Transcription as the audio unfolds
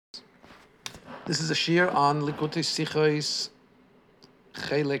This is a shir on Likutei Sichos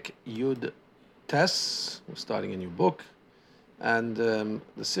Chelik Yud Tes. We're starting a new book, and the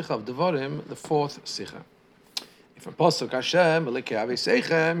Sicha of Devarim, the fourth Sicha. If a pasuk Hashem Elikei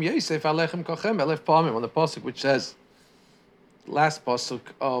Avosechem Yosef Alechem Kochem Elef Pamim, on the pasuk which says, last pasuk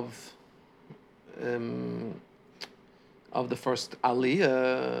of the first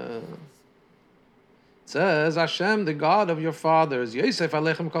Aliyah. Says Hashem, the God of your fathers, Yosef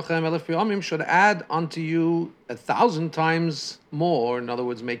Alechem Kochem Elef Piyamim, should add unto you 1,000 times more. In other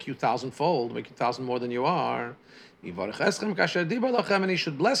words, make you thousandfold, make you 1,000 more than you are. Yivarech eschem kasher dibar lachem, and He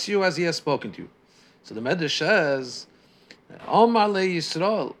should bless you as He has spoken to you. So the Medrash says, Omar le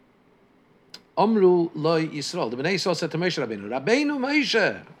Yisrael, Omru lo Yisrael. The Bnei Yisrael said to Moshe Rabbeinu, Rabbeinu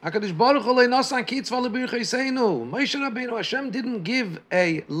Moshe, HaKadosh Baruch Hu le'nosan kitzva le'bircha Yiseinu. Moshe Rabbeinu, Hashem didn't give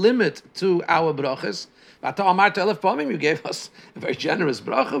a limit to our brachas. V'ata amarta elef pamim, you gave us a very generous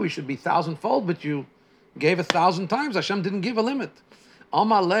bracha. We should be thousandfold, but you gave 1,000 times. Hashem didn't give a limit.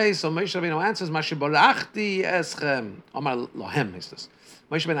 Omar le, so Moshe Rabbeinu answers, Mashi barachti eschem. Omar lohem is this.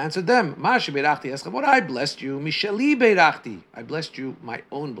 Moshe Rabbeinu answered them, Mashi berachti eschem, what I blessed you, Misheli berachti, I blessed you my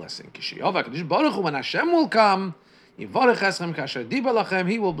own blessing. Kishiyova Kadosh Baruch Hu, when Hashem will come, Yivarech eschem kasher dibar lachem,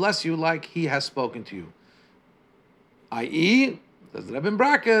 He will bless you like He has spoken to you. I.e., there's the Rebbe in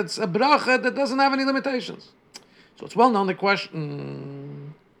brackets, a bracha that doesn't have any limitations. So it's well known the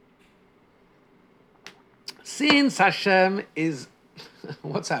question, since Hashem is,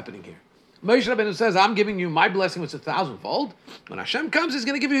 what's happening here? Moshe Rabbeinu says, I'm giving you my blessing, which is 1,000-fold. When Hashem comes, He's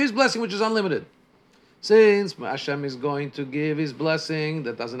going to give you His blessing, which is unlimited. Since Hashem is going to give His blessing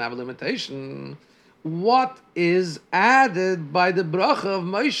that doesn't have a limitation, what is added by the bracha of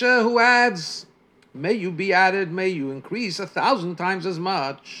Moshe, who adds, may you be added, may you increase 1,000 times as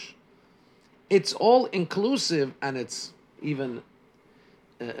much? It's all inclusive, and it's even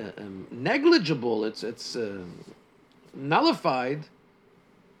negligible. It's nullified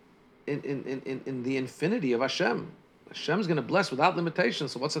in the infinity of Hashem. Hashem's going to bless without limitation,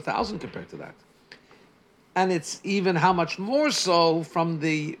 so what's 1,000 compared to that? And it's even how much more so from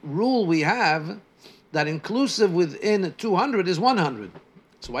the rule we have that inclusive within 200 is 100.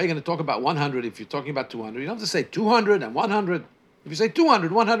 So why are you going to talk about 100 if you're talking about 200? You don't have to say 200 and 100. If you say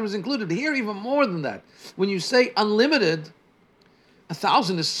 200, 100 is included. Here, even more than that. When you say unlimited,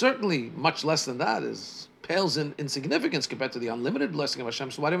 1,000 is certainly much less than that, pales in significance compared to the unlimited blessing of Hashem.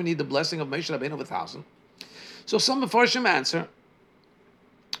 So why do we need the blessing of Moshe Rabbeinu of 1,000? So some Mefarshim answer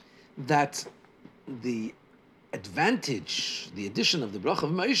that the advantage, the addition of the bracha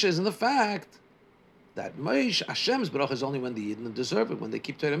of Moshe is in the fact that Moshe, Hashem's bracha is only when the Yidden deserve it, when they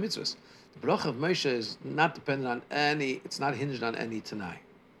keep Torah mitzvahs. The bracha of Moshe is not dependent on it's not hinged on any Tanai.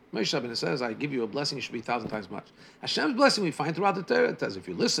 Moshe Rabbeinu says, I give you a blessing, you should be 1,000 times much. Hashem's blessing we find throughout the Torah. It says, if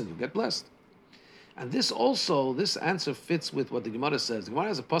you listen, you get blessed. And this answer fits with what the Gemara says. The Gemara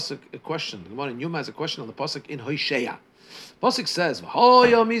has a question. The Gemara in Yuma has a question on the pasuk in Hosea. Pasuk says, the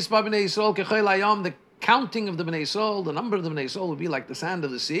counting of the Bnei Yisrael, the number of the Bnei Yisrael will be like the sand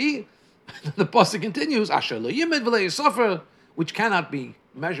of the sea. The pasuk continues, Asher lo yimid v'lo yisafar, which cannot be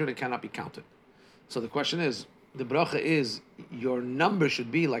measured and cannot be counted. So the question is, the bracha is, your number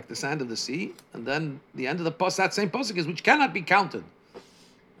should be like the sand of the sea, and then the end of the pasuk, that same pasuk is, which cannot be counted.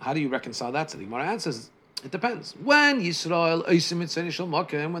 How do you reconcile that? So the Gemara answers, it depends. When Yisrael,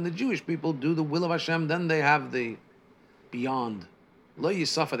 when the Jewish people do the will of Hashem, then they have the beyond. Lo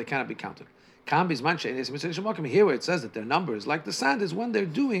yisafar, they cannot be counted. Here where it says that their number is like the sand is when they're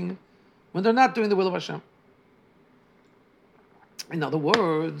not doing the will of Hashem. In other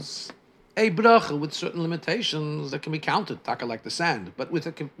words, a bracha with certain limitations that can be counted, taka like the sand, but with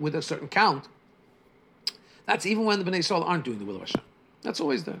a certain count. That's even when the Bnei Yisrael aren't doing the will of Hashem. That's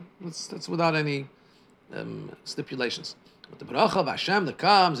always there. That's without any stipulations. But the bracha of Hashem that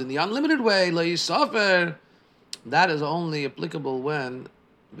comes in the unlimited way, lo yisafer, that is only applicable when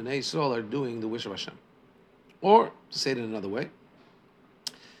Bnei Yisrael are doing the wish of Hashem. Or, to say it in another way,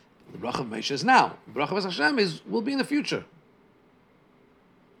 the bracha of Moshe is now. The bracha of Hashem will be in the future.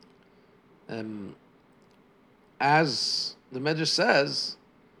 As the Medrash says,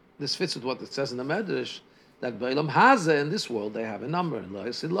 this fits with what it says in the Medrash, that Ba'elam Hazeh, in this world, they have a number. In La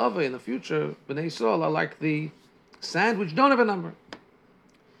Yisid Lava, in the future, Bnei Yisrael are like the sand which don't have a number.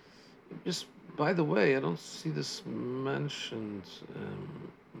 Just, by the way, I don't see this mentioned,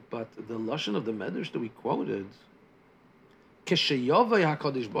 but the Lashon of the Medrash that we quoted, Kesheyovei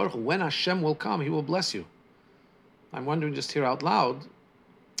HaKadosh Baruch Hu, when Hashem will come, He will bless you. I'm wondering just here out loud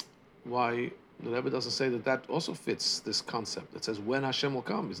why the Rebbe doesn't say that also fits this concept. It says when Hashem will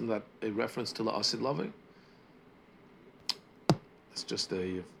come. Isn't that a reference to La'asid Lavei? It's just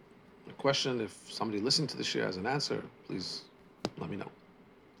a a question. If somebody listening to the share has an answer, please let me know.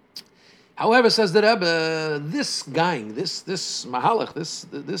 However, says the Rebbe, this gang, this mahalach,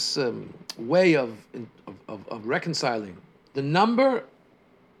 this way of reconciling the number,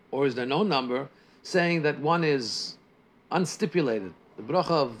 or is there no number, saying that one is unstipulated. The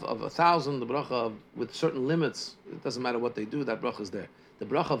bracha of 1,000, the bracha with certain limits, it doesn't matter what they do, that bracha is there. The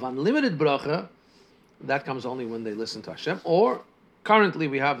bracha of unlimited bracha, that comes only when they listen to Hashem. Or currently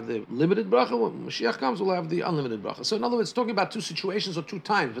we have the limited bracha. When Mashiach comes, we'll have the unlimited bracha. So in other words, talking about two situations or two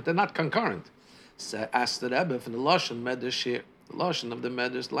times, but they're not concurrent. So ask the Rebbe from the Lashon Medrash here, the Lashon of the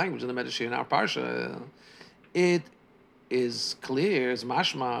Medrash, language of the Medrash here in our parsha, it is clear, as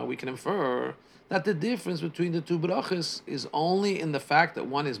mashma, we can infer that the difference between the two brachas is only in the fact that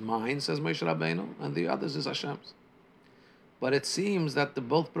one is mine, says Moshe Rabbeinu, and the others is Hashem's. But it seems that the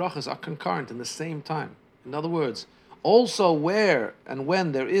both brachas are concurrent in the same time. In other words, also where and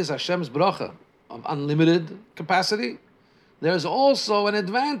when there is Hashem's bracha of unlimited capacity, there's also an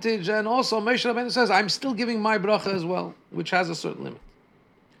advantage, and also Moshe Rabbeinu says, I'm still giving my bracha as well, which has a certain limit.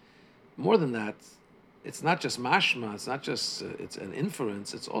 More than that, it's not just mashma, it's not just, it's an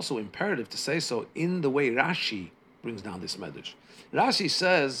inference, it's also imperative to say so in the way Rashi brings down this medrash.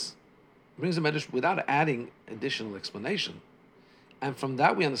 Rashi brings the medrash without adding additional explanation. And from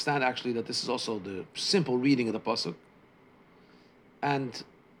that we understand actually that this is also the simple reading of the pasuk. And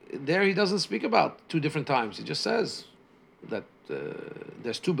there he doesn't speak about two different times. He just says that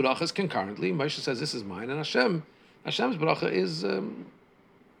there's two brachas concurrently. Moshe says this is mine, and Hashem's bracha is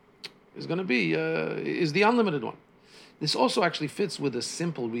going to be is the unlimited one. This also actually fits with the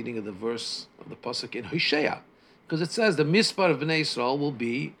simple reading of the verse of the pasuk in Hosea, because it says the mispar of Bnei Yisrael will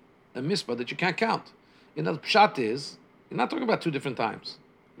be a mispar that you can't count. You know, the pshat is you're not talking about two different times,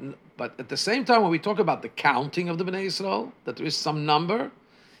 but at the same time when we talk about the counting of the Bnei Yisrael, that there is some number,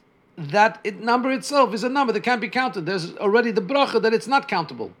 number itself is a number that can't be counted. There's already the bracha that it's not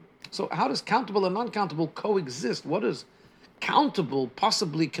countable. So how does countable and non-countable coexist? What does countable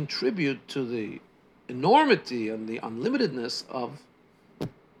possibly contribute to the enormity and the unlimitedness of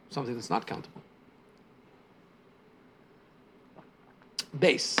something that's not countable?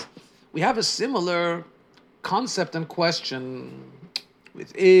 Base. We have a similar concept and question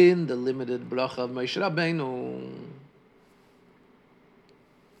within the limited bracha of Moshe Rabbeinu.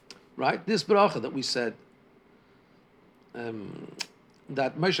 Right? This bracha that we said, that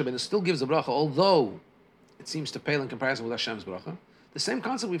Moshe Rabbeinu still gives the bracha, although it seems to pale in comparison with Hashem's bracha. The same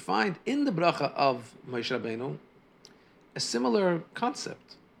concept we find in the bracha of Moshe Rabbeinu, a similar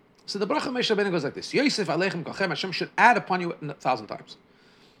concept. So the bracha of Moshe Rabbeinu goes like this: Yosef Aleichem Kachem, Hashem should add upon you 1,000 times.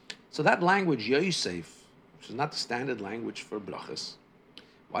 So that language, Yosef, which is not the standard language for brachas,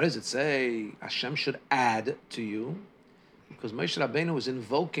 why does it say Hashem should add to you? Because Moshe Rabbeinu is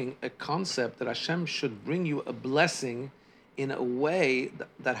invoking a concept that Hashem should bring you a blessing in a way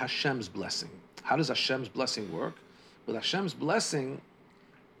that Hashem's blessing. How does Hashem's blessing work? With Hashem's blessing,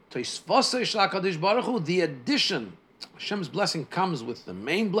 the addition, Hashem's blessing comes with the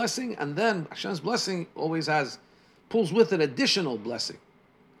main blessing, and then Hashem's blessing always pulls with it additional blessing.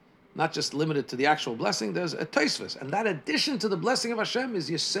 Not just limited to the actual blessing, there's a tosfos. And that addition to the blessing of Hashem is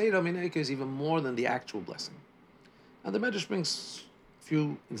Yesod Amineka, is even more than the actual blessing. And the Medrash brings a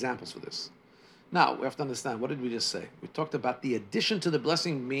few examples for this. Now, we have to understand, what did we just say? We talked about the addition to the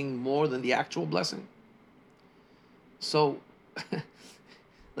blessing being more than the actual blessing. So,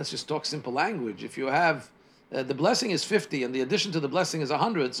 let's just talk simple language. If you have, the blessing is 50 and the addition to the blessing is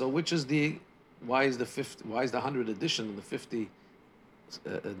 100, so why is the 100 addition and the 50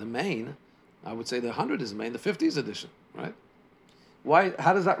 the main? I would say the 100 is the main, the 50 is addition, right? Why?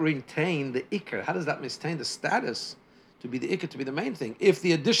 How does that retain the ikr? How does that maintain the status to be the ikr, to be the main thing, if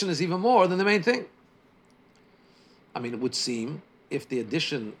the addition is even more than the main thing? I mean, it would seem if the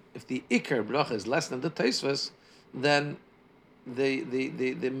ikr bracha is less than the tosfos, then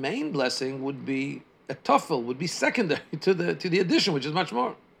the main blessing would be a tuffle, would be secondary to the addition, which is much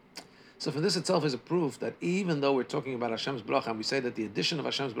more. So for this itself is a proof that even though we're talking about Hashem's bracha and we say that the addition of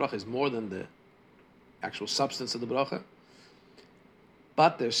Hashem's bracha is more than the actual substance of the bracha,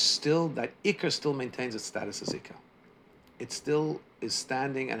 but there's still, that ikr still maintains its status as ikr. It still is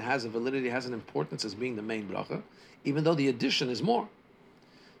standing and has a validity, has an importance as being the main bracha, even though the addition is more.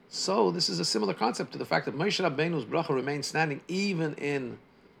 So this is a similar concept to the fact that Moshe Rabbeinu's bracha remains standing even in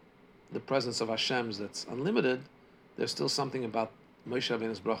the presence of Hashem's that's unlimited. There's still something about Moshe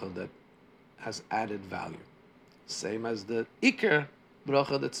Rabbeinu's bracha that has added value. Same as the ikr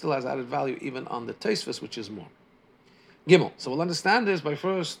bracha that still has added value even on the tosfos, which is more. Gimel. So we'll understand this by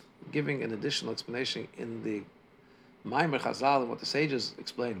first giving an additional explanation in the Maimer Chazal and what the sages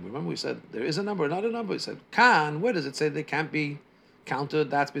explained. Remember, we said there is a number, not a number. We said Kan. Where does it say they can't be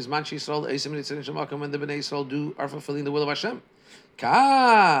counted? That's Bisman Yisrael. When the Bnei Yisrael are fulfilling the will of Hashem.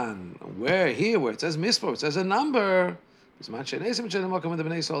 Kan. Where here, where it says Mispor, it says a number. Bisman when the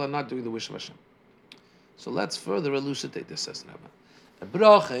Bnei Yisrael are not doing the wish of Hashem. So let's further elucidate this. Says Rebbe. A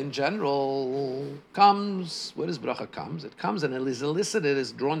bracha in general comes. Where does bracha comes? It comes and it is elicited,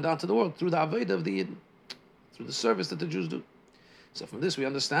 is drawn down to the world through the avodah of the Yidden, through the service that the Jews do. So from this we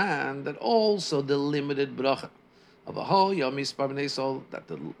understand that also the limited bracha of a whole Yom Mispar Bnei Yisrael, that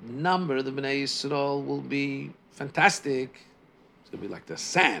the number of the Bnei Yisrael will be fantastic. It's going to be like the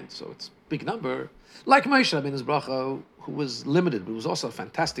sand, so it's a big number. Like Moshe Rabbeinu's bracha, who was limited, but it was also a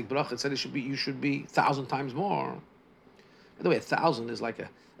fantastic bracha. It said you should be 1,000 times more. By the way, 1,000 is like a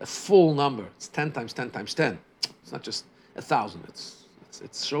full number. It's 10 times 10 times 10. It's not just 1,000.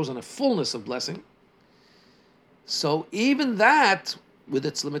 It shows on a fullness of blessing. So even that, with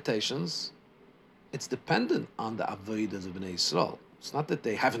its limitations, it's dependent on the avodas of Bnei Yisrael. It's not that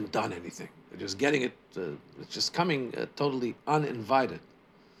they haven't done anything. They're just getting it. It's just coming totally uninvited.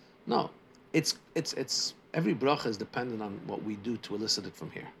 No, it's every bracha is dependent on what we do to elicit it from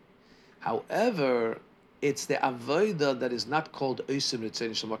here. However, it's the avodah that is not called osim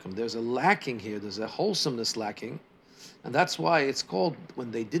ritzein shemakim. There's a lacking here. There's a wholesomeness lacking, and that's why it's called when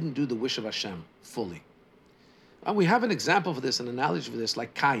they didn't do the wish of Hashem fully. And we have an example for this, an analogy for this,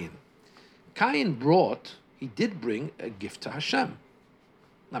 like Cain. Cain did bring a gift to Hashem.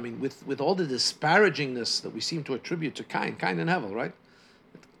 I mean, with all the disparagingness that we seem to attribute to Cain and Hevel, right?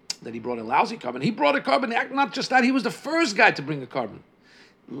 That he brought a lousy carbon. He brought a carbon, not just that, he was the first guy to bring a carbon.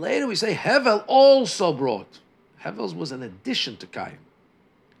 Later we say Hevel also brought. Hevel's was an addition to Cain.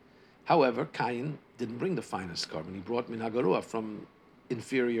 However, Cain didn't bring the finest carbon. He brought min hagarua from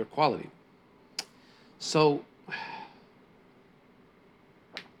inferior quality. So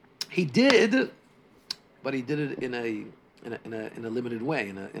he did, but he did it in a limited way,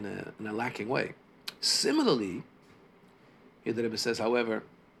 in a lacking way. Similarly, here the Rebbe says, however,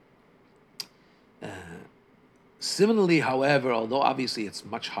 although obviously it's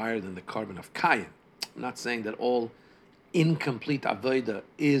much higher than the carbon of Cain, I'm not saying that all incomplete avodah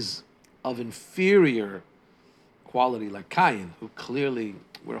is of inferior quality like Cain, who clearly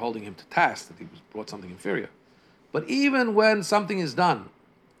we're holding him to task that he brought something inferior. But even when something is done,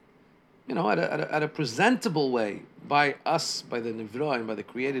 at a presentable way by us, by the Nivroim, by the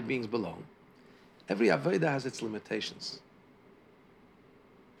created beings below, every avodah has its limitations.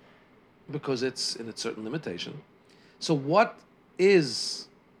 Because it's in a certain limitation. So it's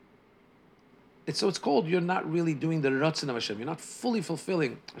called, you're not really doing the Ratzon of Hashem. You're not fully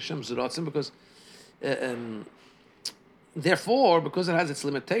fulfilling Hashem's Ratzon because, therefore, because it has its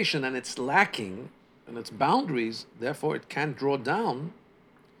limitation and it's lacking and its boundaries, therefore it can't draw down.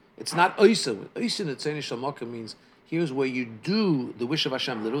 It's not Oisa. Oisa Netzeni Shalmaka means here's where you do the wish of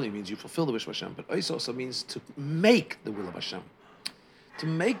Hashem. Literally means you fulfill the wish of Hashem. But Oisa also means to make the will of Hashem. To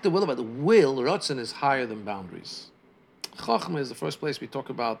make the will of the will, Ratzon is higher than boundaries. Chachma is the first place we talk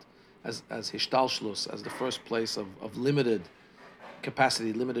about as Hishtalshlus, as the first place of limited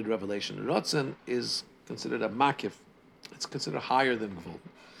capacity, limited revelation. Ratzon is considered a makif. It's considered higher than Gvul.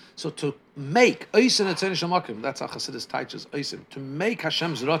 So to make Oisin Etzein Shamakim, that's how Chassidus teaches Oisin. To make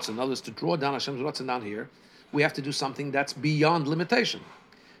Hashem's Ratzon, in other words, to draw down Hashem's Ratzon down here, we have to do something that's beyond limitation.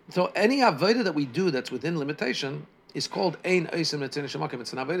 So any avodah that we do that's within limitation is called Ein Oisin Etzein Shamakim.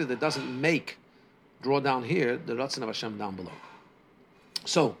 It's an avodah that doesn't draw down here the Ratzon of Hashem down below.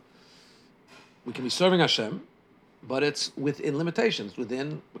 So we can be serving Hashem, but it's within limitations,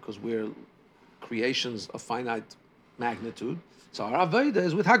 because we're creations of finite magnitude. So our avodah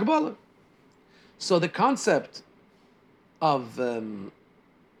is with Hagbalah. So the concept of so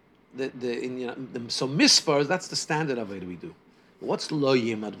mispar, that's the standard avodah we do. What's lo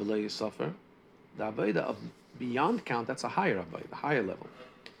yimad v'lo yisafer? The avodah of beyond count, that's a higher avodah, a higher level.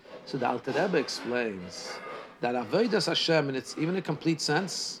 So the Alter Rebbe explains that avodas Hashem, in its even a complete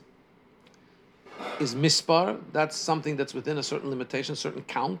sense, is mispar. That's something that's within a certain limitation, certain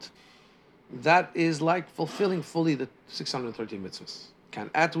count. That is like fulfilling fully the 613 mitzvahs. You can't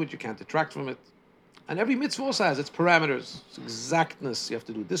add to it, you can't detract from it. And every mitzvah also has its parameters, its exactness. You have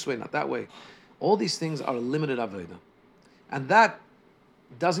to do it this way, not that way. All these things are a limited avodah. And that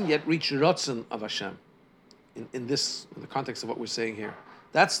doesn't yet reach Ratzon of Hashem in the context of what we're saying here.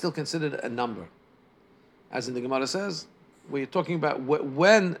 That's still considered a number. As in the Gemara says, where you're talking about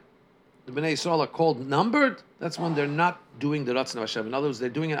when the Bnei Yisrael are called numbered, that's when they're not doing the Ratzon of Hashem. In other words, they're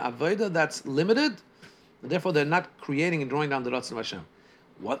doing an avodah that's limited, and therefore they're not creating and drawing down the Ratzon of Hashem.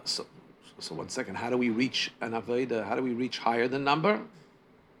 So So 1 second, how do we reach an avodah? How do we reach higher than number?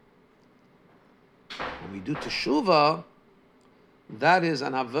 When we do teshuvah, that is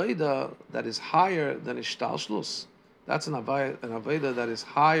an avodah that is higher than ishtalshlus. That's an avodah that is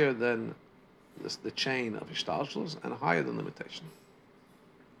higher than the chain of ishtalshlus and higher than limitation.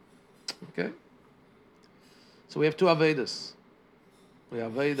 Okay? So we have two Avedas. We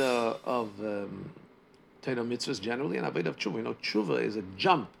have Aveda of Torah mitzvahs generally, and Aveda of tshuva. You know, tshuva is a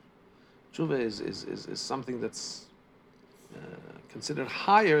jump. Tshuva is something that's considered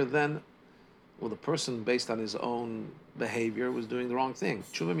higher than, well, the person based on his own behavior was doing the wrong thing.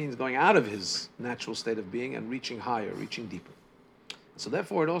 Tshuva means going out of his natural state of being and reaching higher, reaching deeper. So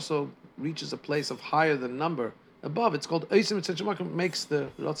therefore, it also reaches a place of higher than number above. It's called Eisim Tzedshemakim, makes the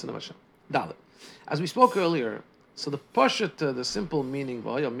Ratzon of Hashem. Dalet. As we spoke earlier, so the Pashat, the simple meaning,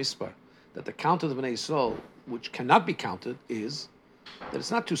 V'haya Mispar, that the count of the Bnei Yisrael, which cannot be counted, is that it's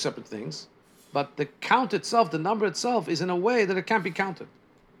not two separate things, but the count itself, the number itself, is in a way that it can't be counted.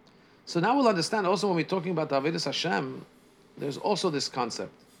 So now we'll understand also when we're talking about the Avodas Hashem, there's also this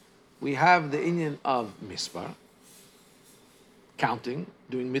concept. We have the inyan of Mispar, counting,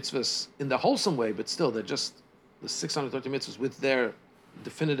 doing mitzvahs in the wholesome way, but still they're just the 630 mitzvahs with their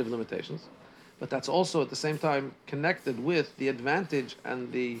definitive limitations. But that's also at the same time connected with the advantage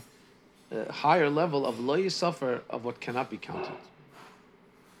and the higher level of lo yisafar, of what cannot be counted.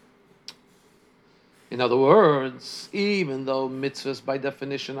 In other words, even though mitzvahs by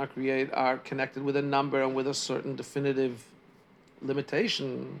definition are connected with a number and with a certain definitive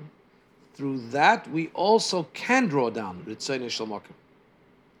limitation, through that we also can draw down Ritzonei Shel Makom.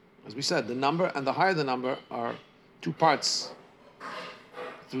 As we said, the number and the higher the number are two parts.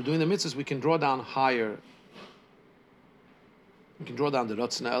 Through doing the mitzvahs, we can draw down higher. We can draw down the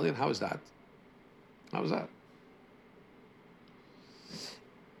Ratzon Elyon. How is that? How is that?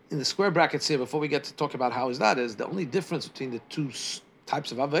 In the square brackets here, before we get to talk about how is that, is the only difference between the two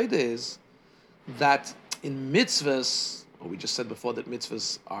types of Aveda is that in mitzvahs, or we just said before that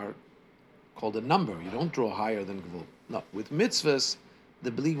mitzvahs are called a number. You don't draw higher than Gvul. No, with mitzvahs,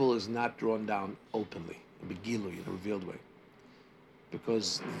 the Gvul is not drawn down openly, in a revealed way.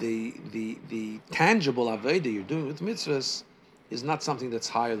 Because the tangible Aveda you're doing with mitzvahs is not something that's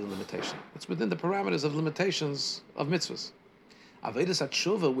higher than limitation. It's within the parameters of limitations of mitzvahs. Avedas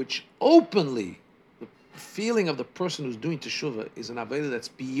HaTeshuvah, which openly, the feeling of the person who's doing Teshuvah is an Aveda that's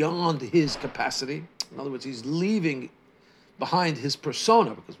beyond his capacity. In other words, he's leaving behind his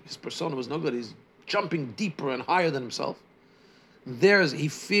persona, because his persona was no good. He's jumping deeper and higher than himself. He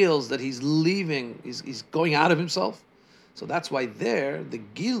feels that he's leaving, he's going out of himself. So that's why there, the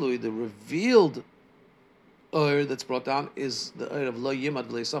Gilui, the revealed Ur that's brought down, is the Ur of Lo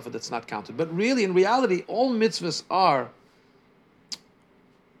Yimad Lo Yisafar that's not counted. But really, in reality, all mitzvahs are,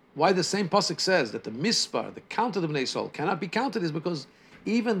 why the same pasuk says that the mispar, the count of the Bnei Yisrael, cannot be counted, is because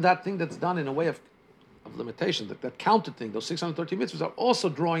even that thing that's done in a way of limitation, that counted thing, those 630 mitzvahs are also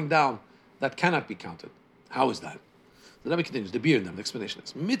drawing down that cannot be counted. How is that? The Rebbe continues, the beer in them, the explanation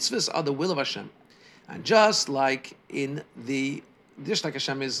is, mitzvahs are the will of Hashem. And just like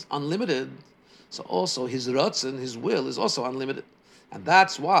Hashem is unlimited, so also his ratzon, his will, is also unlimited. And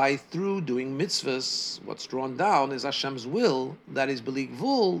that's why through doing mitzvahs, what's drawn down is Hashem's will, that is b'li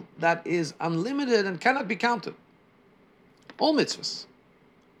gvul, that is unlimited and cannot be counted. All mitzvahs.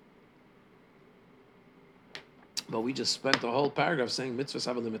 But we just spent a whole paragraph saying mitzvahs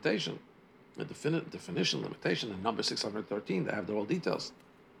have a limitation, a definition limitation, and number 613, they have their all details.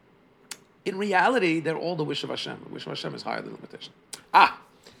 In reality, they're all the wish of Hashem. The wish of Hashem is higher than limitation.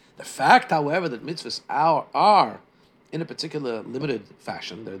 The fact, however, that mitzvahs are in a particular limited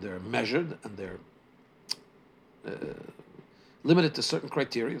fashion, they're measured and they're limited to certain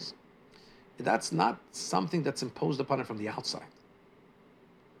criteria, that's not something that's imposed upon it from the outside.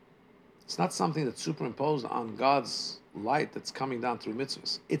 It's not something that's superimposed on God's light that's coming down through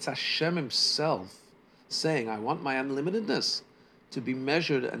mitzvahs. It's Hashem himself saying, I want my unlimitedness to be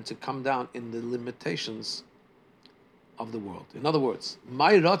measured and to come down in the limitations of the world. In other words,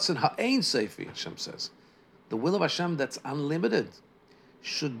 my ratzon ha'ein seifi, Hashem says, the will of Hashem that's unlimited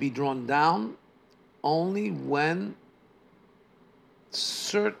should be drawn down only when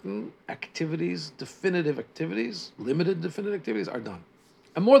certain activities, definitive activities, limited definitive activities are done.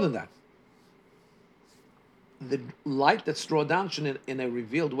 And more than that, the light that's drawn down should in a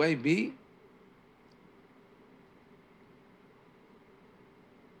revealed way be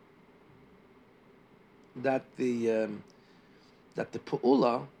that the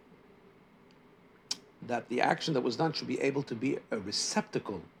pu'ula, that the action that was done should be able to be a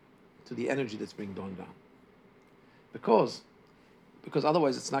receptacle to the energy that's being drawn down. Because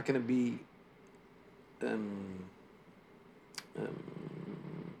otherwise it's not going to be um,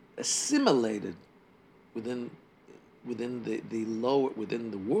 assimilated within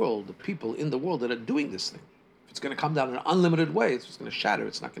the world, the people in the world that are doing this thing. If it's going to come down in an unlimited way, it's just going to shatter.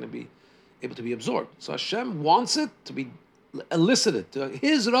 It's not going to be able to be absorbed. So Hashem wants it to be elicited, to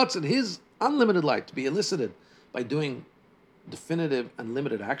His ratzon, His unlimited light, to be elicited by doing definitive and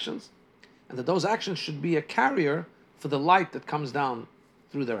limited actions, and that those actions should be a carrier for the light that comes down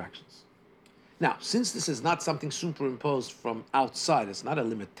through their actions. Now, since this is not something superimposed from outside, it's not a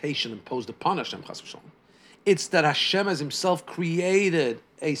limitation imposed upon Hashem, chas v'shalom. It's that Hashem has Himself created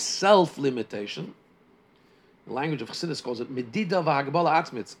a self-limitation. The language of Chassidus calls it medida v'hagbala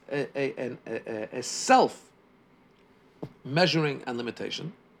atzmitz, a self-measuring and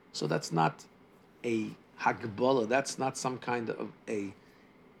limitation. So that's not a hagbala, that's not some kind of a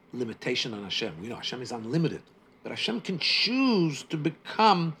limitation on Hashem. We know Hashem is unlimited, but Hashem can choose to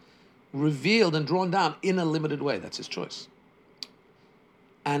become revealed and drawn down in a limited way. That's His choice.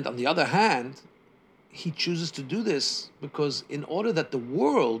 And on the other hand, He chooses to do this because in order that the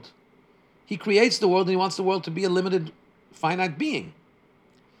world, He creates the world and He wants the world to be a limited, finite being.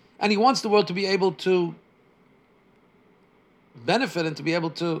 And He wants the world to be able to benefit and to be able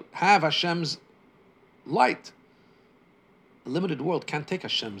to have Hashem's light. A limited world can't take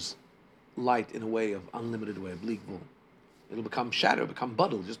Hashem's light in a way of unlimited way, bleak bull. It'll become shattered, become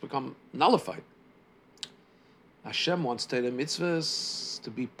buttled, just become nullified. Hashem wants Torah mitzvahs to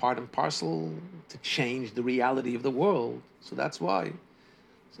be part and parcel, to change the reality of the world. So that's why,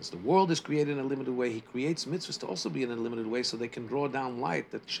 since the world is created in a limited way, He creates mitzvahs to also be in a limited way so they can draw down light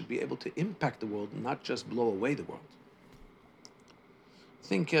that should be able to impact the world, not just blow away the world.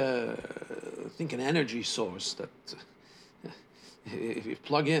 Think an energy source that if you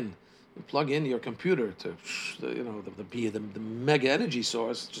plug in your computer to the mega energy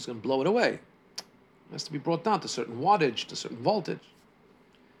source, it's just going to blow it away. It has to be brought down to certain wattage, to certain voltage.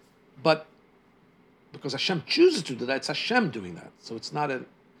 But because Hashem chooses to do that, it's Hashem doing that. So it's not a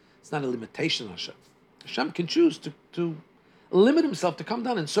limitation on Hashem. Hashem can choose to limit Himself to come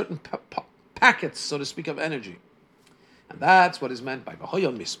down in certain packets, so to speak, of energy. And that's what is meant by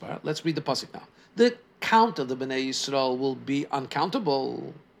V'hoyon Mispar. Let's read the pasuk now. The count of the Bnei Yisrael will be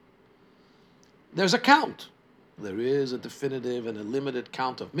uncountable. There's a count. There is a definitive and a limited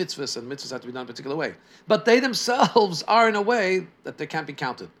count of mitzvahs, and mitzvahs have to be done a particular way. But they themselves are in a way that they can't be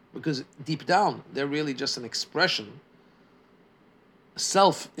counted, because deep down, they're really just an expression, a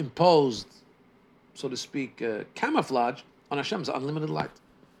self-imposed, so to speak, camouflage on Hashem's unlimited light.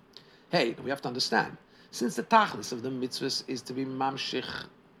 Hey, we have to understand, since the tachlis of the mitzvahs is to be mamshich,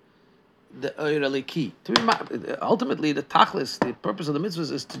 the Oyer Eliki. Ultimately, the tachlis, the purpose of the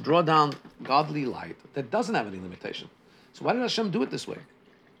mitzvahs is to draw down godly light that doesn't have any limitation. So why did Hashem do it this way?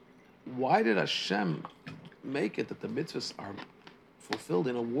 Why did Hashem make it that the mitzvahs are fulfilled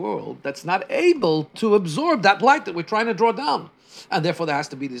in a world that's not able to absorb that light that we're trying to draw down? And therefore there has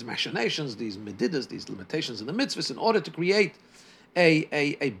to be these machinations, these medidas, these limitations in the mitzvahs in order to create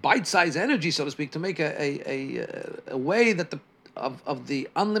a bite-sized energy, so to speak, to make a way that of the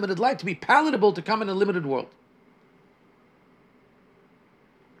unlimited light to be palatable to come in a limited world.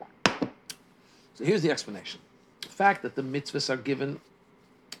 So here's the explanation. The fact that the mitzvahs are given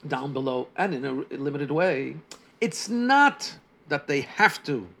down below and in a limited way, it's not that they have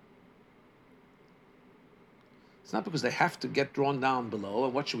to. It's not because they have to get drawn down below.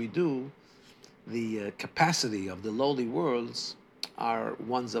 And what should we do? The capacity of the lowly worlds are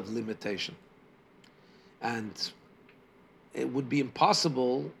ones of limitation. And it would be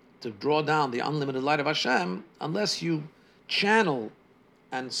impossible to draw down the unlimited light of Hashem unless you channel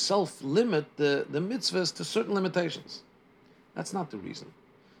and self-limit the mitzvahs to certain limitations. That's not the reason.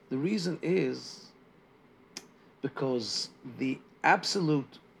 The reason is because the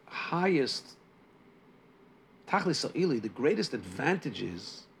absolute highest tachlis ha'ili, the greatest advantage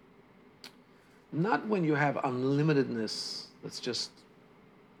is not when you have unlimitedness that's just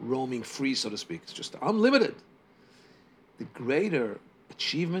roaming free, so to speak. It's just unlimited. The greater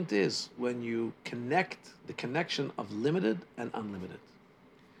achievement is when you connect the connection of limited and unlimited.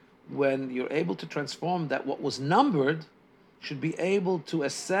 When you're able to transform that what was numbered should be able to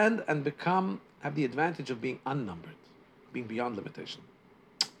ascend and have the advantage of being unnumbered, being beyond limitation.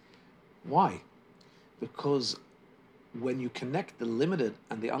 Why? Because when you connect the limited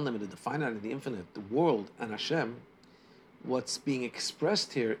and the unlimited, the finite and the infinite, the world and Hashem, what's being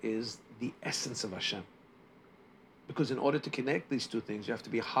expressed here is the essence of Hashem. Because in order to connect these two things, you have to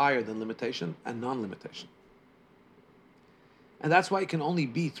be higher than limitation and non-limitation. And that's why it can only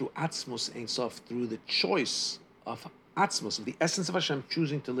be through Atzmos Ein Sof, through the choice of Atzmos, of the essence of Hashem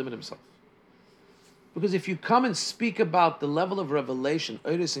choosing to limit Himself. Because if you come and speak about the level of revelation,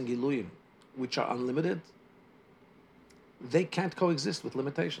 Oris and Giluyim, which are unlimited, they can't coexist with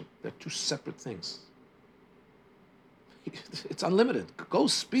limitation. They're two separate things. It's unlimited. Go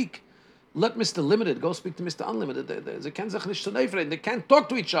speak. Let Mr. Limited go speak to Mr. Unlimited. They can't talk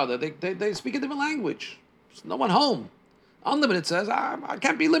to each other. They speak a different language. There's no one home. Unlimited says, I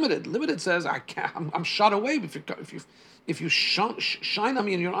can't be limited. Limited says, I can't. I'm shot away. If you shine on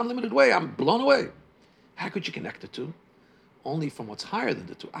me in your unlimited way, I'm blown away. How could you connect the two? Only from what's higher than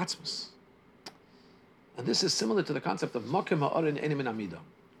the two, Atzmus. And this is similar to the concept of Mokem Ha'orin Enim Min Amida.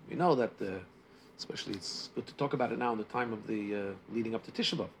 We know that, especially it's good to talk about it now in the time of the leading up to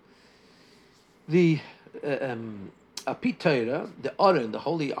Tisha B'Av. The Apit Torah, the Oren, the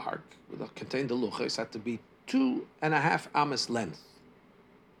Holy Ark, that contained the Luchos, had to be 2.5 amas length,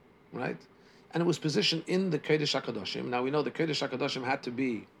 right? And it was positioned in the Kodesh HaKadoshim. Now we know the Kodesh HaKadoshim had to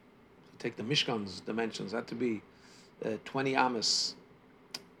be, take the Mishkan's dimensions, had to be 20 amas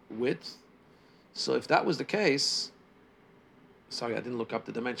width. So if that was the case, sorry, I didn't look up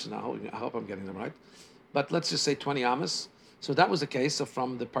the dimensions. I hope I'm getting them right. But let's just say 20 amas. So that was the case. So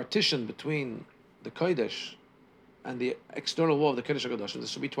from the partition between the Kodesh and the external wall of the Kodesh HaKadoshim,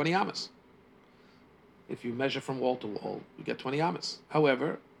 this should be 20 amas. If you measure from wall to wall, you get 20 amas.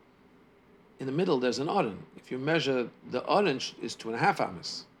 However, in the middle there's an Aron. If you measure, the Aron is 2.5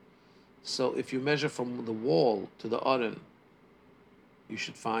 amas. So if you measure from the wall to the Aron, you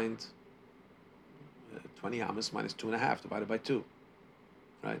should find 20 amas minus 2.5 divided by 2,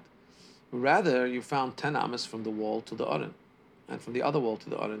 right? Rather, you found 10 amas from the wall to the Aron, and from the other wall to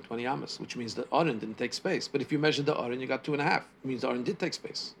the Aron, 20 amas, which means the Aron didn't take space. But if you measured the Aron, you got 2.5. It means the Aron did take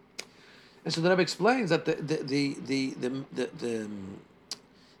space. And so the Rebbe explains that the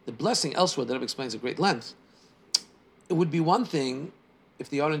blessing elsewhere, the Rebbe explains at great length, it would be one thing if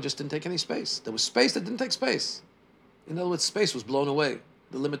the Aron just didn't take any space. There was space that didn't take space. In other words, space was blown away.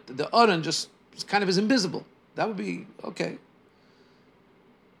 The Aron just kind of is invisible. That would be okay.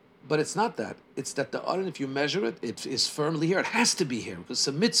 But it's not that. It's that the Aron, if you measure it, it is firmly here. It has to be here because it's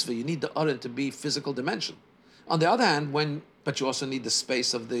a mitzvah. You need the Aron to be physical dimension. On the other hand, but you also need the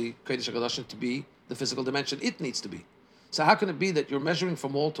space of the Kodesh HaKadoshim to be the physical dimension it needs to be. So how can it be that you're measuring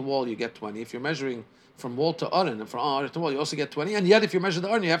from wall to wall, you get 20? If you're measuring from wall to Aron and from Aron to wall, you also get 20. And yet if you measure the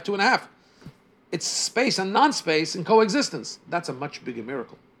Aron, you have 2.5. It's space and non-space in coexistence. That's a much bigger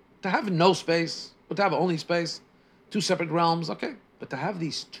miracle. To have no space, or to have only space, two separate realms, okay. But to have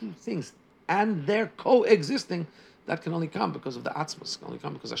these two things and they're coexisting, that can only come because of the Atzmus. It can only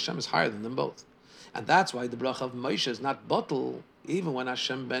come because Hashem is higher than them both. And that's why the bracha of Moshe is not bottle, even when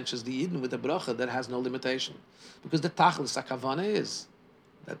Hashem benches the Eden with a bracha that has no limitation. Because the Tachlis HaKavana is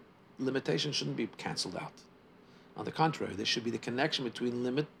that limitation shouldn't be cancelled out. On the contrary, there should be the connection between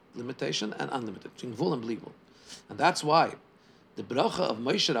limitation and unlimited, between Vul and Blivul. And that's why the bracha of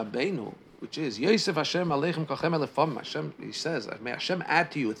Moshe Rabbeinu, which is Yosef Hashem Aleichem Kachem Elefam, Hashem, he says, may Hashem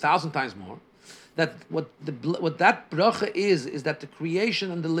add to you 1,000 times more. That what that bracha is that the creation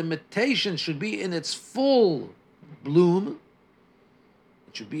and the limitation should be in its full bloom.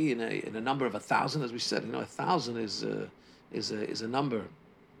 It should be in a number of 1,000, as we said. 1,000 is a number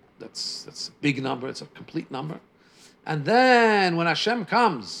that's a big number. It's a complete number. And then when Hashem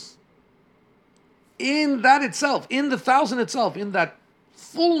comes, in that itself, in the 1,000 itself, in that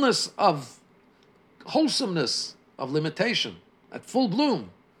fullness of wholesomeness of limitation, at full bloom,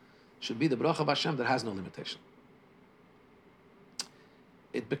 should be the bracha of Hashem that has no limitation.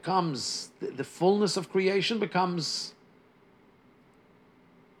 It becomes, the fullness of creation becomes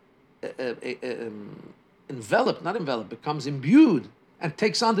becomes imbued and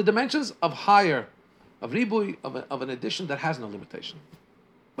takes on the dimensions of higher, of ribui, of an addition that has no limitation.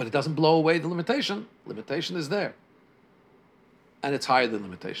 But it doesn't blow away the limitation. Limitation is there. And it's higher than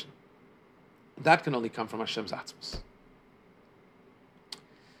limitation. That can only come from Hashem's Atzmus.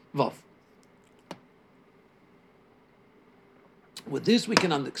 Vav. With this, we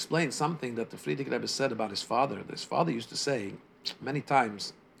can explain something that the Frierdiker Rebbe said about his father. His father used to say many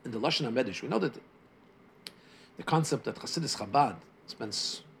times in the Lashon HaMedrash. We know that the concept that Hasidus Chabad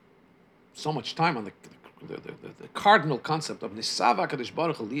spends so much time on the cardinal concept of Nisava Kadosh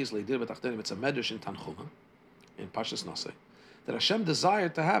Baruch Hu Liyas Leidir B'Tachtenim. It's a Medrash in Tanchuma, in Parshas Nosei, that Hashem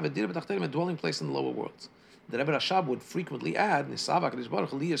desired to have a Dir B'Tachtenim, a dwelling place in the lower worlds. The Rebbe Rashab would frequently add Nisava Kadosh Baruch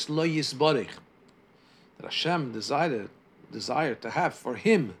Hu Liyas Lo Yisborech, that Hashem desired to have for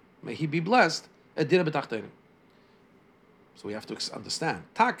him, may he be blessed, a Dir B'Tachtenim. So we have to understand.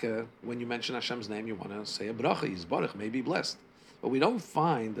 Taka, when you mention Hashem's name, you want to say a bracha, Yisborech, may be blessed. But we don't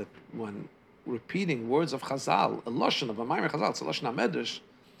find that when repeating words of Chazal, a lashon of a Maimer Chazal, it's a lashon HaMedrash,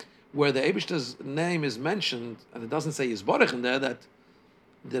 where the Eibishter's name is mentioned, and it doesn't say Yisborich in there, that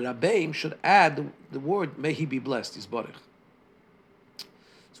the Rabbeim should add the word, may he be blessed, Yisborich.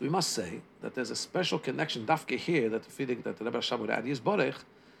 So we must say that there's a special connection, dafke here, that the Rebbe Rashab would add Yisborich,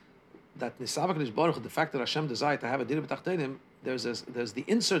 that Nisavak Yisborich, the fact that Hashem desired to have a Dira B'Tachtenim, there's the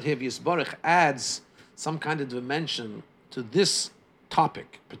insert here of Yisborich adds some kind of dimension to this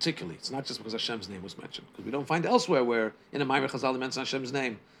topic, particularly. It's not just because Hashem's name was mentioned, because we don't find elsewhere where in a Ma'amer Chazal mentions Hashem's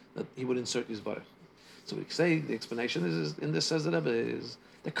name that he would insert Yisborich. So we say the explanation is in this, says the Rebbe, is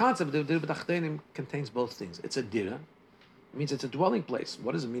the concept of Dira B'Tachtenim contains both things. It's a Dira, it means it's a dwelling place.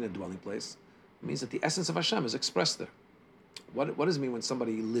 What does it mean, a dwelling place? It means that the essence of Hashem is expressed there. What does it mean when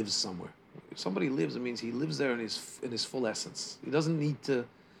somebody lives somewhere? If somebody lives, it means he lives there in his full essence. He doesn't need to.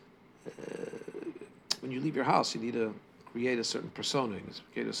 When you leave your house, you need to create a certain persona, you need to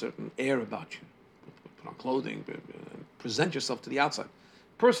create a certain air about you. Put on clothing, present yourself to the outside.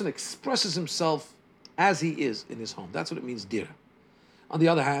 Person expresses himself as he is in his home. That's what it means, dira. On the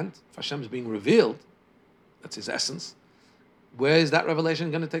other hand, if Hashem is being revealed, that's his essence. Where is that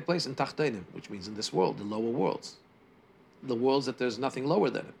revelation going to take place? In Tachtenim, which means in this world, the lower worlds. The worlds that there's nothing lower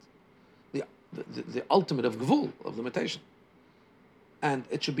than it. The ultimate of Gvul, of limitation. And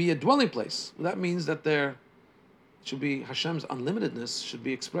it should be a dwelling place. That means that there should be Hashem's unlimitedness should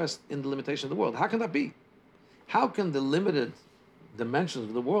be expressed in the limitation of the world. How can that be? How can the limited dimensions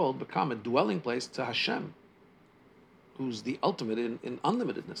of the world become a dwelling place to Hashem, who's the ultimate in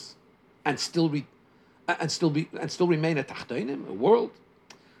unlimitedness, and still remain a Tachtenim, a world?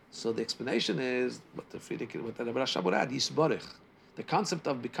 So the explanation is what the Rebbe Rashab would add, Yisborich. The concept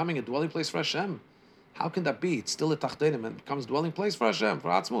of becoming a dwelling place for Hashem. How can that be? It's still a Tachtenim and becomes a dwelling place for Hashem, for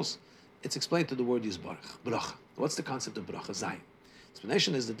Atzmos. It's explained to the word Yisborich, Bracha. What's the concept of Bracha? Zayin.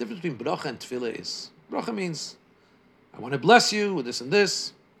 Explanation is the difference between Bracha and Tefillah is, Bracha means, I want to bless you with this and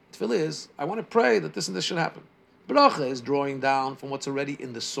this. Tefillah is, I want to pray that this and this should happen. Bracha is drawing down from what's already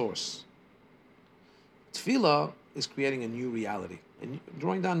in the source. Tefillah is creating a new reality, and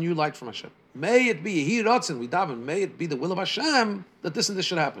drawing down new light from Hashem. May it be, Yehi Ratzon, we daven, may it be the will of Hashem that this and this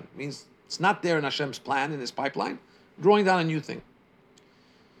should happen. It means it's not there in Hashem's plan, in his pipeline, drawing down a new thing.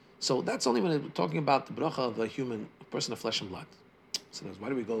 So that's only when we're talking about the bracha of a person of flesh and blood. So why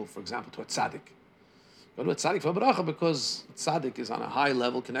do we go, for example, to a tzaddik? Go to a tzaddik for a bracha because tzaddik is on a high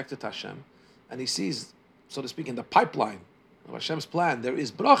level connected to Hashem, and he sees, so to speak, in the pipeline of Hashem's plan, there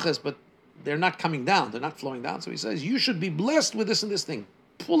is brachas, but they're not coming down, they're not flowing down. So he says, you should be blessed with this and this thing,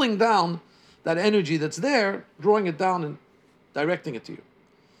 pulling down that energy that's there, drawing it down and directing it to you.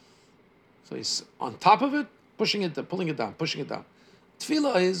 So he's on top of it, pushing it, pulling it down, pushing it down.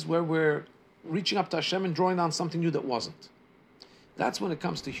 Tefillah is where we're reaching up to Hashem and drawing down something new that wasn't. That's when it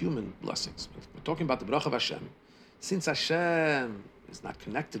comes to human blessings. We're talking about the bracha of Hashem. Since Hashem is not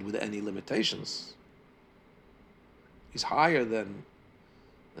connected with any limitations, he's higher than,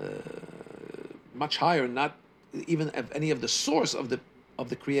 much higher, not even of any of the source of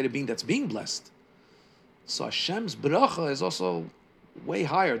the created being that's being blessed. So Hashem's bracha is also way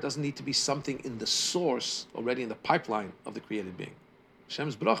higher. It doesn't need to be something in the source, already in the pipeline of the created being.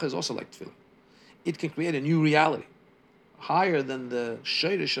 Hashem's bracha is also like tefillah. It can create a new reality, higher than the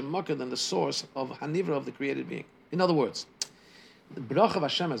shayrish and makkah, than the source of hanivra of the created being. In other words, the bracha of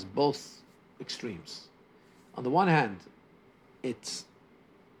Hashem has both extremes. On the one hand, it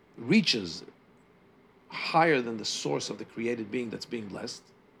reaches higher than the source of the created being that's being blessed,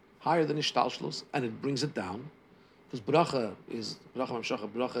 higher than ishtalshlus, and it brings it down. Because bracha is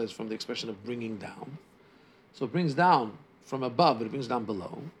from the expression of bringing down. So it brings down from above, but it brings down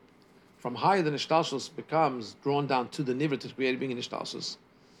below. From higher than ishtalshlus becomes drawn down to the nivra, to the created being in ishtalshlus.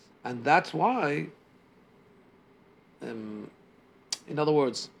 And that's why, in other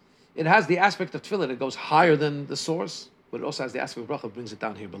words, it has the aspect of tefillah that goes higher than the source, but it also has the aspect of bracha that brings it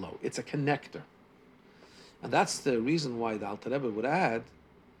down here below. It's a connector. And that's the reason why the Alter Rebbe would add,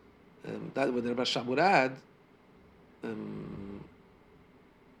 that what the Rebbe Rashab would add,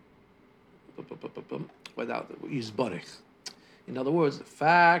 without Yisborich. In other words, the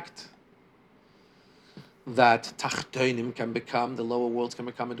fact that Tachtonim can become, the lower worlds can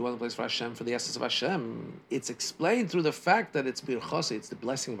become a dwelling place for Hashem, for the essence of Hashem, it's explained through the fact that it's Birchose, it's the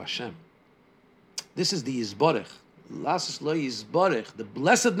blessing of Hashem. This is the Yisborich. Lasus lo Yisborich. The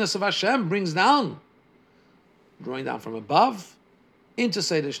blessedness of Hashem brings down, drawing down from above into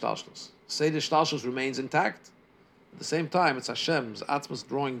Seder Shtalshlus. Seder Shtalshlus remains intact. At the same time, it's Hashem's Atzmos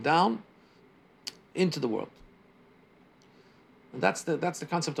drawing down into the world. And that's the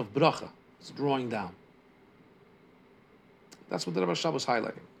concept of bracha. It's drawing down. That's what the Rebbe Rashab was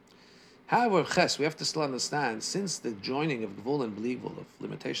highlighting. However, ches, we have to still understand, since the joining of gvul and bli gvul, of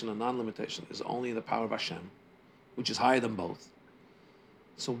limitation and non-limitation, is only in the power of Hashem, which is higher than both.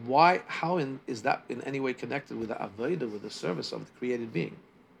 So is that in any way connected with the avodah, with the service of the created being?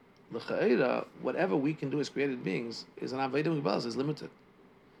 L'cha'ira, whatever we can do as created beings is an avodah mugbalas, is limited.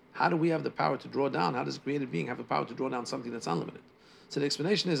 How do we have the power to draw down? How does a created being have the power to draw down something that's unlimited? So the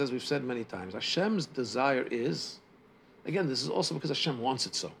explanation is, as we've said many times, Hashem's desire is, again, this is also because Hashem wants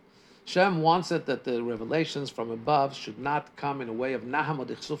it so. Hashem wants it that the revelations from above should not come in a way of naham or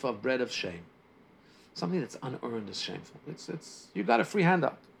dichsufa, of bread of shame. Something that's unearned is shameful. It's you got a free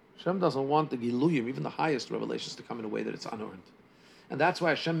handout. Hashem doesn't want the giluyim, even the highest revelations, to come in a way that it's unearned. And that's why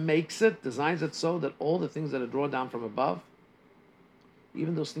Hashem makes it, designs it so that all the things that are drawn down from above,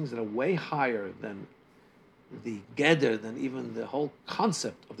 even those things that are way higher than the geder, than even the whole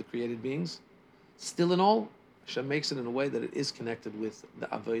concept of the created beings, still in all, Hashem makes it in a way that it is connected with the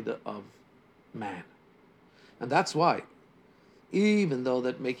avodah of man. And that's why, even though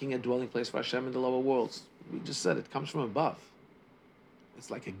that making a dwelling place for Hashem in the lower worlds, we just said it comes from above.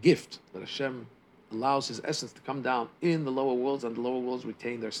 It's like a gift that Hashem allows His essence to come down in the lower worlds, and the lower worlds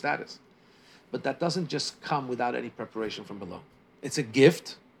retain their status. But that doesn't just come without any preparation from below. It's a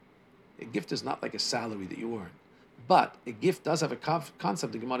gift. A gift is not like a salary that you earn. But a gift does have a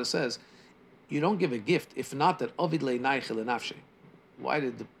concept, the Gemara says, you don't give a gift, if not that ovid le'naichel enafshe. Why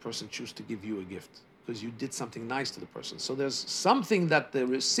did the person choose to give you a gift? Because you did something nice to the person. So there's something that the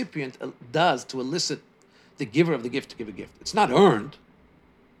recipient does to elicit the giver of the gift to give a gift. It's not earned.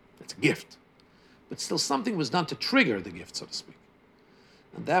 It's a gift. But still something was done to trigger the gift, so to speak.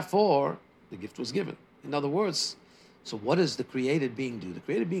 And therefore, the gift was given. In other words, so what does the created being do? The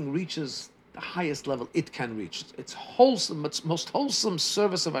created being reaches the highest level it can reach. It's wholesome, it's most wholesome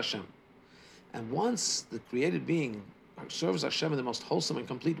service of Hashem. And once the created being serves Hashem in the most wholesome and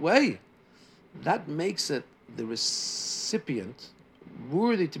complete way, that makes it the recipient,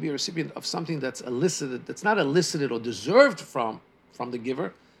 worthy to be a recipient of something that's elicited, that's not elicited or deserved from the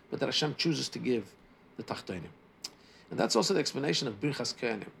giver, but that Hashem chooses to give the Tachtainim. And that's also the explanation of Birchas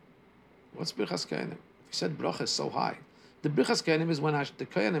Kohanim. What's Birchas Kohanim? If you said bracha is so high, the Birchas Kohanim is when the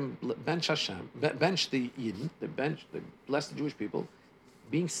Kohanim bench Hashem, bench the Yidden, they bless the Jewish people,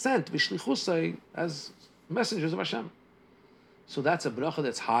 being sent v'shlichusay as messengers of Hashem. So that's a bracha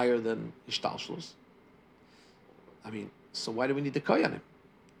that's higher than Ishtalshlus. I mean, so why do we need the Kohanim?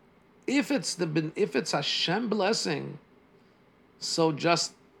 If it's Hashem blessing, so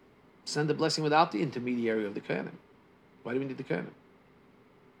just send the blessing without the intermediary of the Kohanim. Why do we need the Kohanim?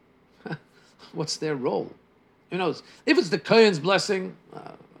 What's their role? If it's the Kohen's blessing,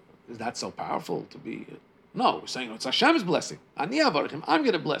 is that so powerful to be? No, we're saying it's Hashem's blessing. Ani avarchim, I'm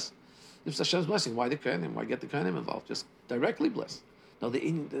going to bless. If it's Hashem's blessing, why the Kohanim? Why get the Kohanim involved? Just directly bless. No, the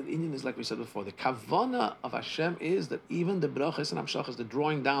Indian is like we said before. The kavana of Hashem is that even the brachas and amshachas, the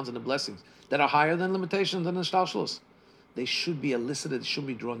drawing downs and the blessings that are higher than limitations than the shtalshlus, they should be elicited, they should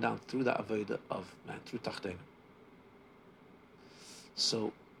be drawn down through the avodah of man, through tachtenim.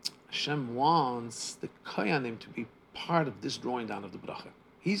 So Hashem wants the Kohanim to be part of this drawing down of the bracha.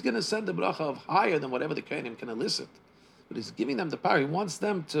 He's going to send the bracha of higher than whatever the Kohanim can elicit. But He's giving them the power. He wants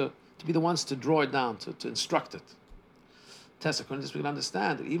them to be the ones to draw it down, to instruct it. Tessa, according to this, we can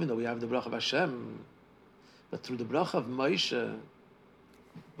understand that even though we have the bracha of Hashem, but through the bracha of Moshe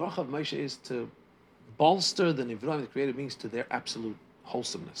is to bolster the Nivraim, the created beings, to their absolute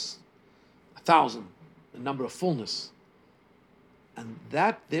wholesomeness. 1,000, the number of fullness. And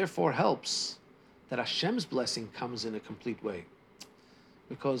that therefore helps that Hashem's blessing comes in a complete way.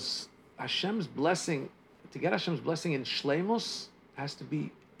 Because Hashem's blessing, to get Hashem's blessing in Shleimus, has to be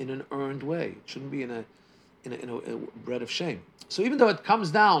in an earned way. It shouldn't be in a bread of shame. So even though it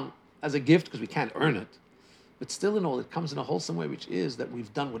comes down as a gift, because we can't earn it, but still in all, it comes in a wholesome way, which is that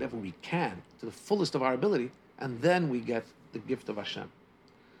we've done whatever we can to the fullest of our ability, and then we get the gift of Hashem.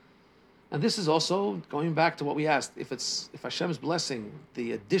 And this is also going back to what we asked. If Hashem's blessing,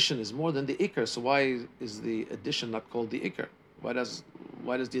 the addition is more than the ikr, so why is the addition not called the ikr? Why does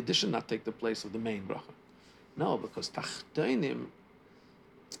the addition not take the place of the main bracha? No, because tachtainim,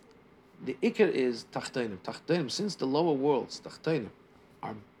 the ikr is tachtainim. Tachtainim, since the lower worlds, tachtainim,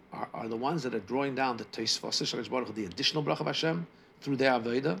 are the ones that are drawing down the teisvah, the additional bracha of Hashem through their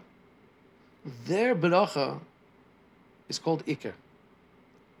avodah. Their bracha is called ikr.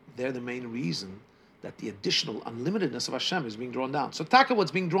 They're the main reason that the additional unlimitedness of Hashem is being drawn down. So taka,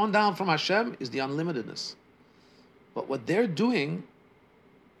 what's being drawn down from Hashem is the unlimitedness. But what they're doing,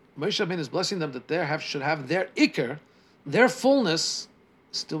 Moshe Rabbeinu is blessing them that they should have their ikr, their fullness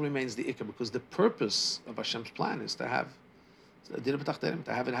still remains the ikr, because the purpose of Hashem's plan is to To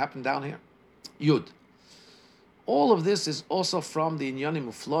have it happen down here. Yud. All of this is also from the Inyanim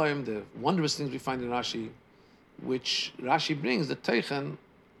Ufloim, the wondrous things we find in Rashi, which Rashi brings the Teichen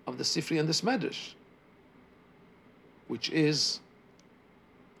of the Sifri and the Medrash, which is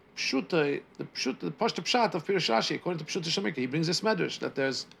the Pashta Pshat of Pirush Rashi, according to Pshuta Shemika. He brings this Medrash that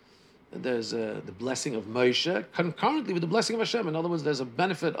there's the blessing of Moshe concurrently with the blessing of Hashem. In other words, there's a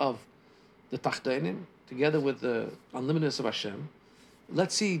benefit of the Tachtenim together with the unlimitedness of Hashem.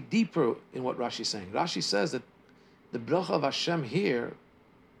 Let's see deeper in what Rashi is saying. Rashi says that the bracha of Hashem here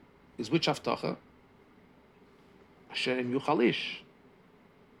is which haftacha? Asher im yuchalish.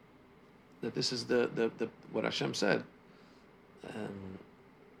 That this is the what Hashem said.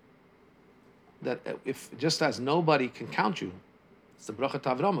 That if just as nobody can count you, it's the bracha to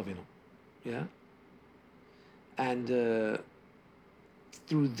Avram Avinu. Yeah? And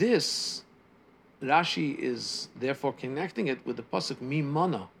through this, Rashi is therefore connecting it with the pasuk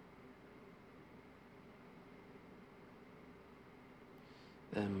Mimana.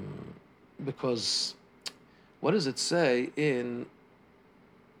 Because what does it say in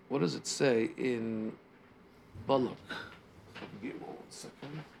Balak? Give me 1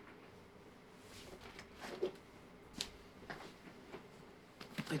 second.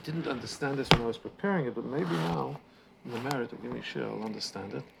 I didn't understand this when I was preparing it, but maybe now, in the merit of Gimel Shir, I'll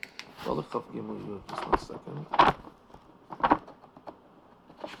understand it. Balak Chaf Gimel Yud, just 1 second.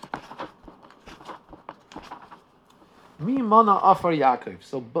 Mi mana afar Yaakov.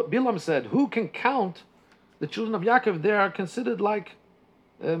 So Bilam said, who can count the children of Yaakov? They are considered like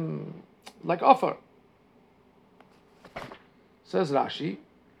Afar. Says Rashi.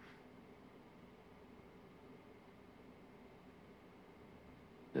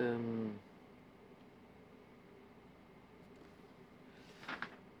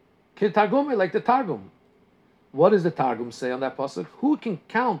 Targum, like the Targum. What does the Targum say on that pasuk? Who can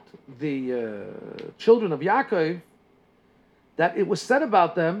count the children of Yaakov? That it was said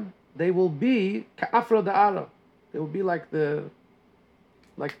about them, they will be ka'afra da'ara. They will be like the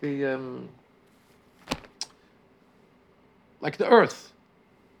earth.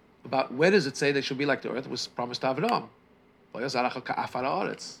 About where does it say they should be like the earth? It was promised to Avram.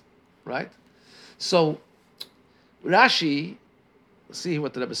 Right? So Rashi, let's see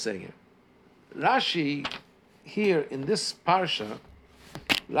what the Rebbe is saying here. Rashi here in this parsha,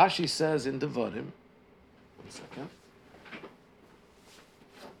 Rashi says in Devarim, 1 second.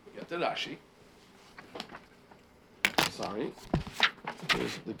 Get the Rashi. Sorry.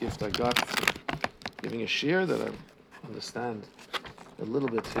 Here's the gift I got for giving a shir that I understand a little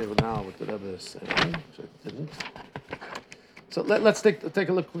bit here now what the Rebbe is saying, which I didn't. So let's take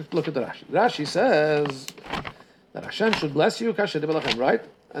a look at the Rashi. Rashi says that Hashem should bless you, right?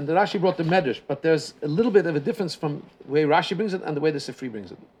 And the Rashi brought the Medrash, but there's a little bit of a difference from the way Rashi brings it and the way the Sifri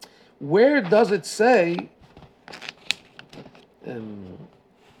brings it. Where does it say?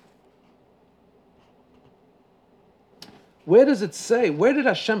 Where does it say? Where did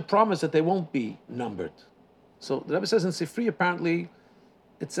Hashem promise that they won't be numbered? So the Rebbe says in Sifri, apparently,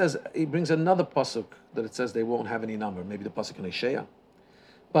 it says he brings another pasuk that it says they won't have any number. Maybe the pasuk in Isaiah.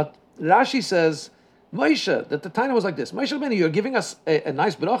 But Rashi says Moshe, that the Taina was like this. Moshe Rabbeinu, you're giving us a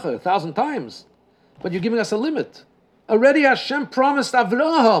nice bracha 1,000 times, but you're giving us a limit. Already Hashem promised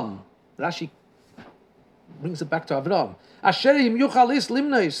Avraham. Rashi brings it back to Avraham. Asherim yuchalis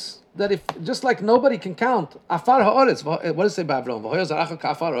limnais. That if, just like nobody can count, afar ha'oretz, what does it say by Avraham? V'hoya zaracha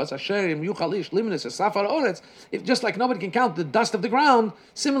ka'afar ha'oretz, asherim yuchalish limnais, asafar ha'oretz. If just like nobody can count the dust of the ground,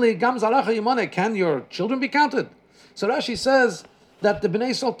 similarly, gam zaracha yimone, can your children be counted? So Rashi says that the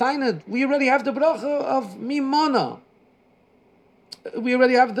Bnei Sultained, we already have the bracha of Mimana. We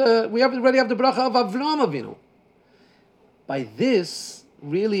already have the bracha of Avraham Avinu. By this,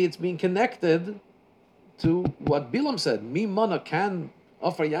 really, it's being connected to what Bilam said. Mimana can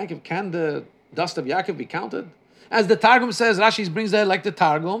offer Yaakov. Can the dust of Yaakov be counted? As the Targum says, Rashi brings there like the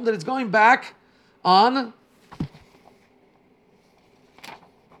Targum, that it's going back on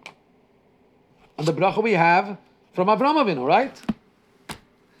the bracha we have from Avraham Avinu, right?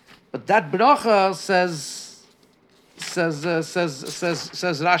 But that bracha says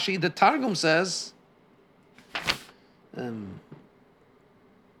Rashi. The Targum says, the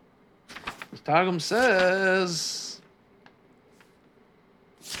Targum says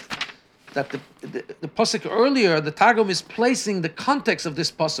that the pasuk earlier, the Targum is placing the context of this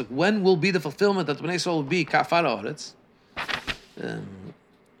pasuk. When will be the fulfillment that Bnei Yisrael will be ka'afar ha'oretz?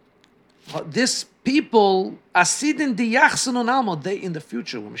 This people, asidin diyachsanu nalmo, they in the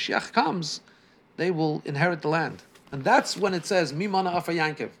future, when Mashiach comes, they will inherit the land. And that's when it says, Mimana Afar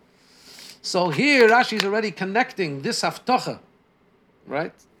Yankov. So here Rashi is already connecting this haftacha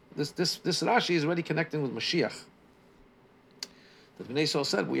right? This Rashi is already connecting with Mashiach. That Bnei Yisrael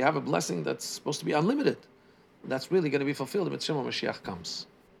said we have a blessing that's supposed to be unlimited. That's really going to be fulfilled when Mashiach comes.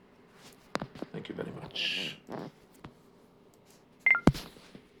 Thank you very much.